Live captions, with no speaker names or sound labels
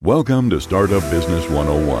Welcome to Startup Business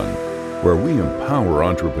 101, where we empower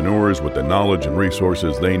entrepreneurs with the knowledge and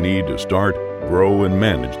resources they need to start, grow, and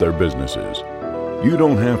manage their businesses. You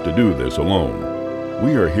don't have to do this alone.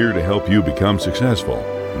 We are here to help you become successful.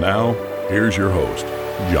 Now, here's your host,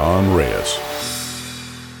 John Reyes.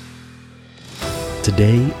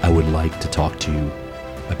 Today, I would like to talk to you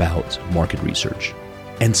about market research,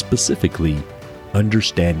 and specifically,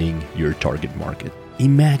 understanding your target market.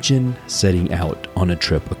 Imagine setting out on a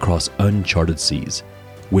trip across uncharted seas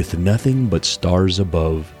with nothing but stars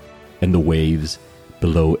above and the waves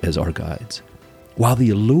below as our guides. While the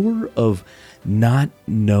allure of not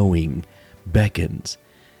knowing beckons,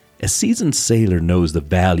 a seasoned sailor knows the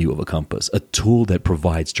value of a compass, a tool that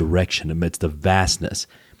provides direction amidst the vastness.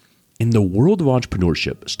 In the world of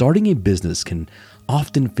entrepreneurship, starting a business can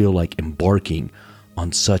often feel like embarking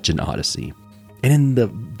on such an odyssey. And in the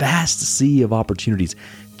vast sea of opportunities,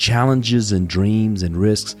 challenges and dreams and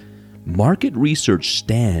risks, market research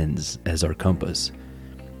stands as our compass.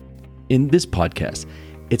 In this podcast,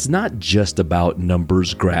 it's not just about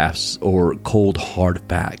numbers, graphs, or cold hard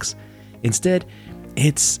facts. Instead,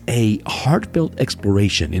 it's a heartfelt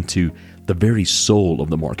exploration into the very soul of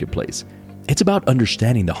the marketplace. It's about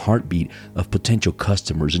understanding the heartbeat of potential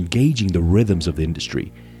customers, engaging the rhythms of the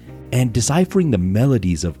industry, and deciphering the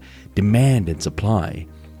melodies of demand and supply.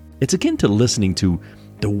 It's akin to listening to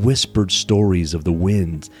the whispered stories of the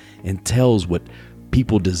winds and tells what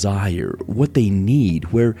people desire, what they need,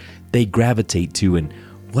 where they gravitate to, and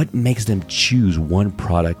what makes them choose one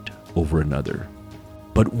product over another.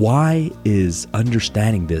 But why is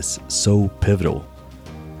understanding this so pivotal?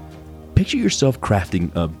 Picture yourself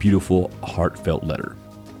crafting a beautiful, heartfelt letter.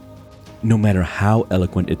 No matter how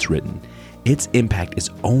eloquent it's written, its impact is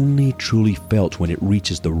only truly felt when it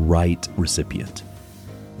reaches the right recipient.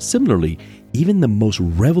 Similarly, even the most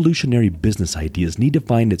revolutionary business ideas need to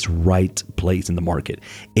find its right place in the market,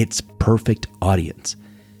 its perfect audience.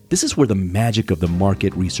 This is where the magic of the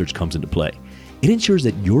market research comes into play. It ensures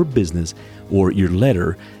that your business or your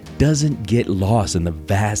letter doesn't get lost in the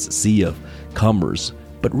vast sea of commerce,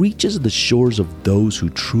 but reaches the shores of those who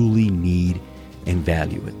truly need and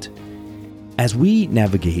value it. As we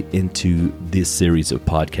navigate into this series of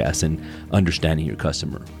podcasts and understanding your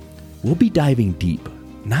customer, we'll be diving deep,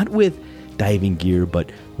 not with diving gear,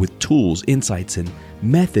 but with tools, insights, and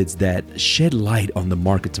methods that shed light on the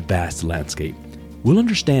market's vast landscape. We'll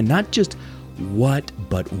understand not just what,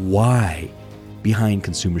 but why behind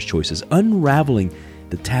consumers' choices, unraveling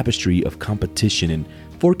the tapestry of competition and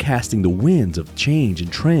forecasting the winds of change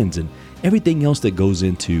and trends and everything else that goes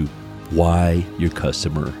into why your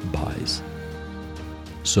customer buys.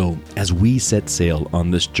 So, as we set sail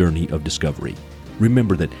on this journey of discovery,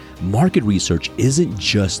 remember that market research isn't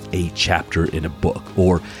just a chapter in a book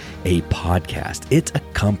or a podcast. It's a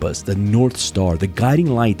compass, the North Star, the guiding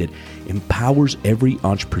light that empowers every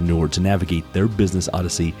entrepreneur to navigate their business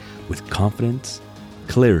odyssey with confidence,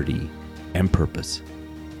 clarity, and purpose.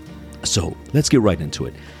 So, let's get right into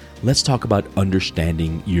it. Let's talk about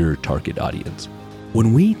understanding your target audience.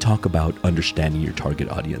 When we talk about understanding your target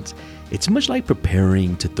audience, it's much like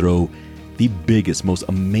preparing to throw the biggest, most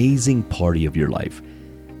amazing party of your life.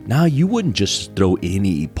 Now, you wouldn't just throw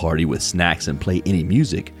any party with snacks and play any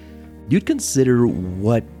music. You'd consider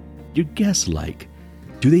what your guests like.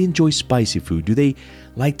 Do they enjoy spicy food? Do they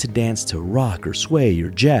like to dance to rock or sway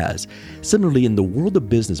or jazz? Similarly, in the world of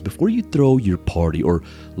business, before you throw your party or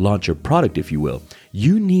launch your product, if you will,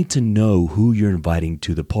 you need to know who you're inviting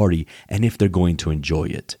to the party and if they're going to enjoy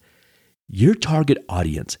it. Your target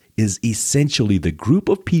audience is essentially the group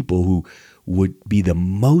of people who would be the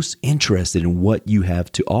most interested in what you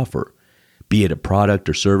have to offer, be it a product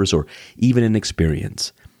or service or even an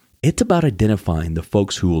experience. It's about identifying the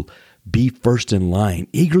folks who will be first in line,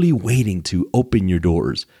 eagerly waiting to open your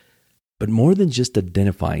doors. But more than just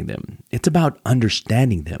identifying them, it's about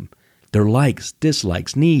understanding them, their likes,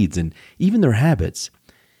 dislikes, needs, and even their habits.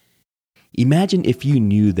 Imagine if you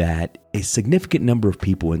knew that a significant number of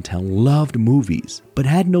people in town loved movies, but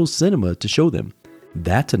had no cinema to show them.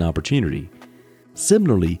 That's an opportunity.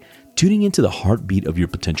 Similarly, tuning into the heartbeat of your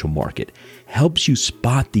potential market helps you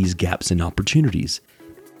spot these gaps and opportunities.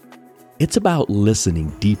 It's about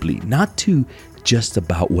listening deeply, not to just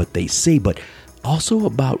about what they say, but also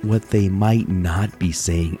about what they might not be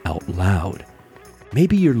saying out loud.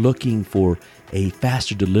 Maybe you're looking for a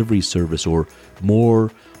faster delivery service or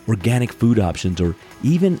more organic food options or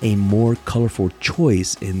even a more colorful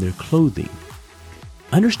choice in their clothing.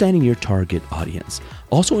 Understanding your target audience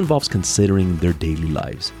also involves considering their daily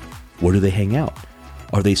lives. Where do they hang out?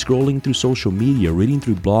 Are they scrolling through social media, reading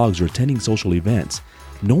through blogs, or attending social events?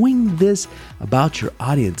 Knowing this about your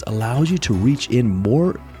audience allows you to reach in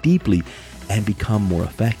more deeply and become more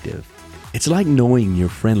effective. It's like knowing your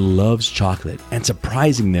friend loves chocolate and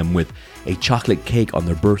surprising them with a chocolate cake on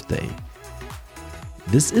their birthday.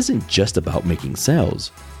 This isn't just about making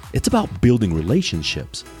sales. It's about building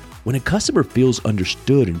relationships. When a customer feels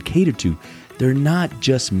understood and catered to, they're not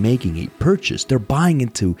just making a purchase, they're buying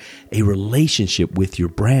into a relationship with your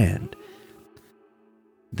brand.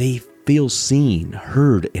 They feel seen,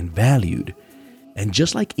 heard, and valued. And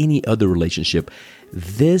just like any other relationship,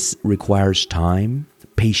 this requires time,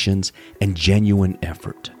 patience, and genuine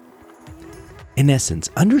effort. In essence,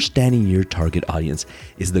 understanding your target audience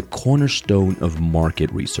is the cornerstone of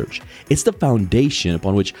market research. It's the foundation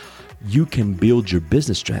upon which you can build your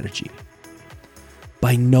business strategy.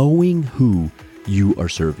 By knowing who you are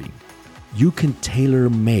serving, you can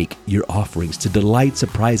tailor-make your offerings to delight,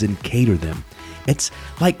 surprise, and cater them. It's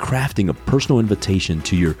like crafting a personal invitation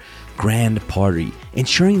to your grand party,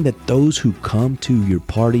 ensuring that those who come to your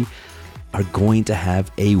party are going to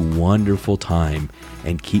have a wonderful time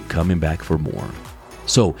and keep coming back for more.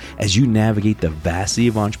 So, as you navigate the vastity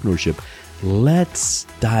of entrepreneurship, let's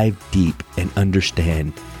dive deep and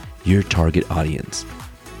understand your target audience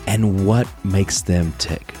and what makes them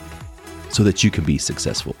tick so that you can be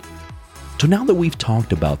successful. So now that we've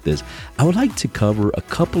talked about this, I would like to cover a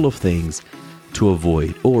couple of things to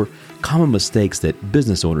avoid or common mistakes that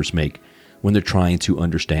business owners make when they're trying to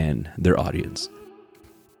understand their audience.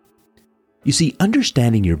 You see,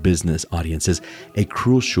 understanding your business audience is a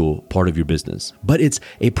crucial part of your business, but it's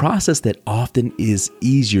a process that often is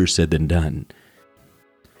easier said than done.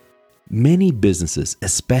 Many businesses,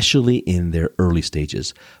 especially in their early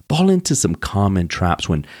stages, fall into some common traps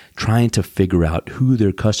when trying to figure out who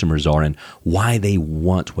their customers are and why they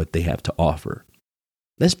want what they have to offer.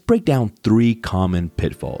 Let's break down 3 common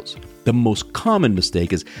pitfalls. The most common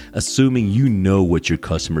mistake is assuming you know what your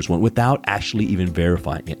customers want without actually even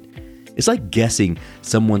verifying it. It's like guessing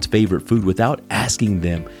someone's favorite food without asking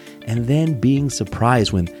them and then being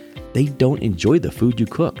surprised when they don't enjoy the food you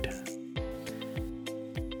cooked.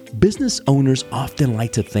 Business owners often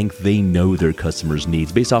like to think they know their customers'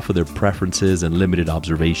 needs based off of their preferences and limited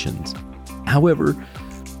observations. However,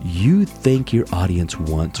 you think your audience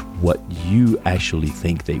wants what you actually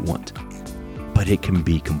think they want, but it can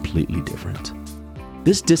be completely different.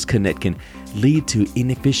 This disconnect can lead to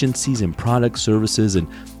inefficiencies in product, services, and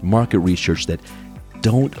market research that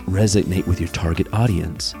don't resonate with your target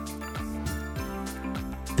audience.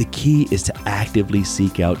 The key is to actively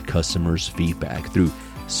seek out customers' feedback through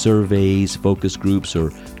surveys, focus groups, or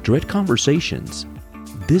direct conversations.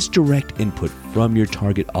 This direct input from your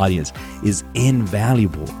target audience is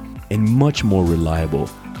invaluable and much more reliable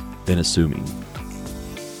than assuming.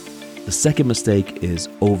 The second mistake is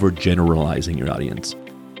overgeneralizing your audience.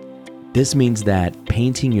 This means that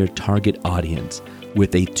painting your target audience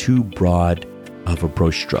with a too broad of a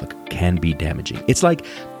brush stroke can be damaging. It's like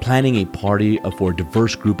planning a party for a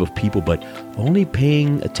diverse group of people, but only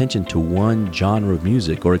paying attention to one genre of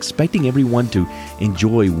music or expecting everyone to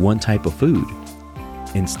enjoy one type of food.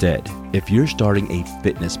 Instead, if you're starting a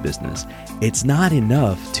fitness business, it's not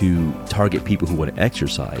enough to target people who want to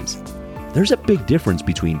exercise. There's a big difference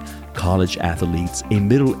between college athletes, a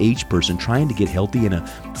middle-aged person trying to get healthy, and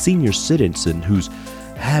a senior citizen who's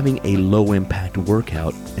having a low-impact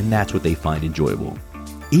workout, and that's what they find enjoyable.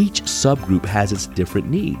 Each subgroup has its different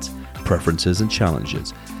needs, preferences, and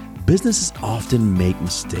challenges. Businesses often make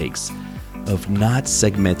mistakes of not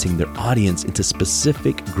segmenting their audience into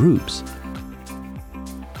specific groups.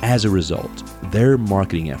 As a result, their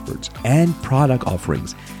marketing efforts and product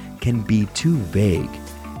offerings can be too vague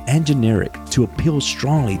and generic to appeal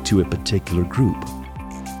strongly to a particular group.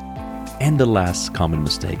 And the last common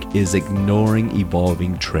mistake is ignoring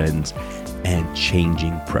evolving trends and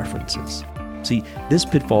changing preferences. See, this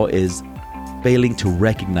pitfall is failing to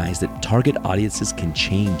recognize that target audiences can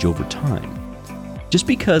change over time. Just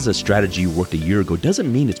because a strategy worked a year ago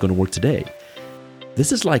doesn't mean it's going to work today.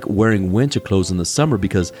 This is like wearing winter clothes in the summer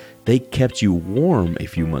because they kept you warm a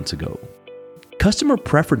few months ago. Customer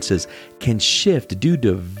preferences can shift due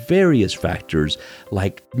to various factors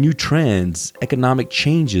like new trends, economic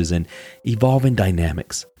changes, and evolving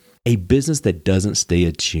dynamics. A business that doesn't stay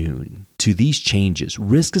attuned to these changes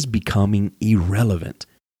risks becoming irrelevant.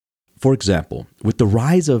 For example, with the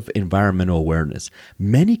rise of environmental awareness,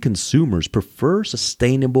 many consumers prefer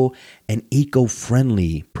sustainable and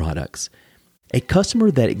eco-friendly products. A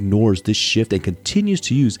customer that ignores this shift and continues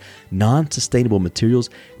to use non-sustainable materials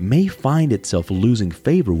may find itself losing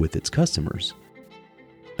favor with its customers.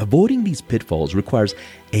 Avoiding these pitfalls requires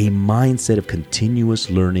a mindset of continuous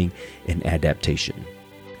learning and adaptation.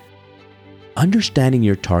 Understanding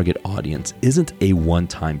your target audience isn't a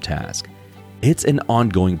one-time task. It's an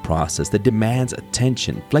ongoing process that demands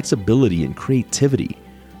attention, flexibility, and creativity.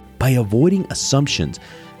 By avoiding assumptions,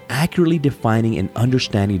 accurately defining and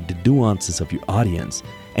understanding the nuances of your audience,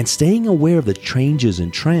 and staying aware of the changes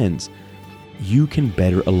and trends, you can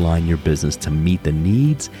better align your business to meet the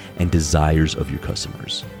needs and desires of your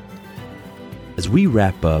customers. As we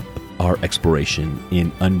wrap up our exploration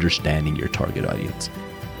in understanding your target audience,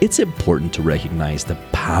 it's important to recognize the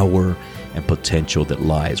power and potential that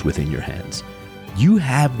lies within your hands. You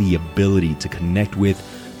have the ability to connect with,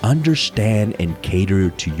 understand, and cater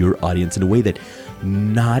to your audience in a way that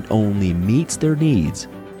not only meets their needs,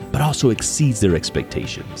 but also exceeds their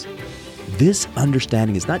expectations. This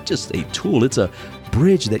understanding is not just a tool, it's a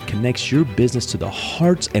bridge that connects your business to the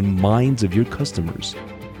hearts and minds of your customers.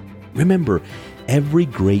 Remember, every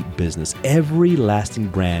great business, every lasting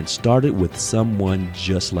brand started with someone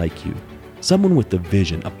just like you. Someone with a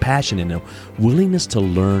vision, a passion, and a willingness to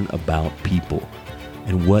learn about people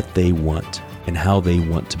and what they want and how they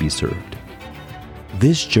want to be served.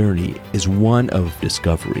 This journey is one of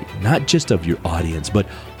discovery, not just of your audience, but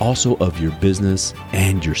also of your business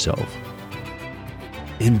and yourself.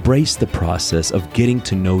 Embrace the process of getting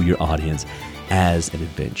to know your audience as an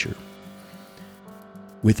adventure.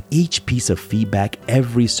 With each piece of feedback,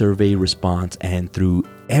 every survey response, and through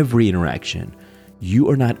every interaction,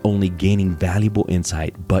 you are not only gaining valuable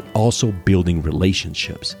insight, but also building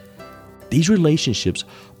relationships. These relationships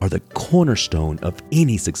are the cornerstone of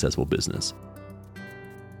any successful business.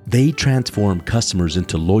 They transform customers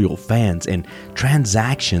into loyal fans and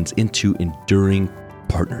transactions into enduring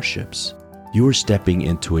partnerships. You are stepping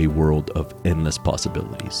into a world of endless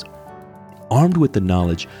possibilities. Armed with the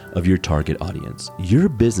knowledge of your target audience, your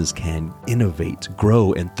business can innovate,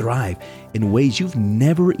 grow, and thrive in ways you've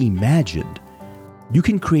never imagined. You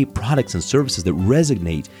can create products and services that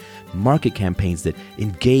resonate, market campaigns that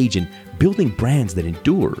engage, and building brands that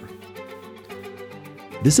endure.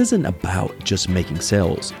 This isn't about just making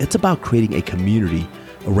sales. It's about creating a community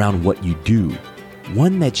around what you do,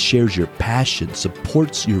 one that shares your passion,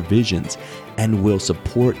 supports your visions, and will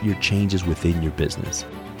support your changes within your business.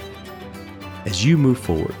 As you move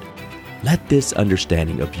forward, let this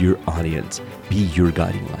understanding of your audience be your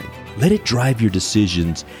guiding light. Let it drive your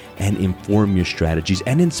decisions and inform your strategies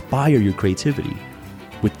and inspire your creativity.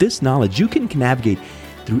 With this knowledge, you can navigate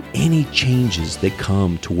through any changes that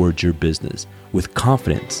come towards your business with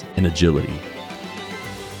confidence and agility.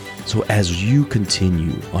 So as you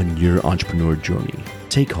continue on your entrepreneur journey,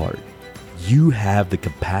 take heart. You have the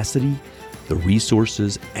capacity, the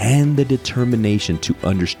resources, and the determination to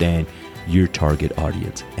understand your target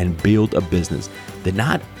audience and build a business that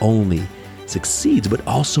not only succeeds, but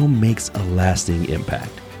also makes a lasting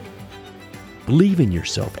impact. Believe in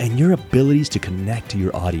yourself and your abilities to connect to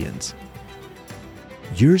your audience.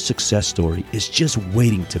 Your success story is just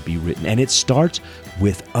waiting to be written, and it starts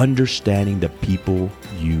with understanding the people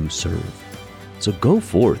you serve. So go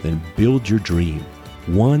forth and build your dream,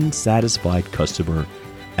 one satisfied customer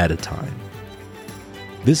at a time.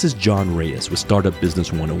 This is John Reyes with Startup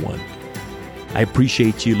Business 101. I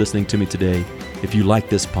appreciate you listening to me today. If you like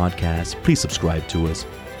this podcast, please subscribe to us.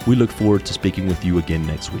 We look forward to speaking with you again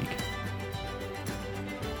next week.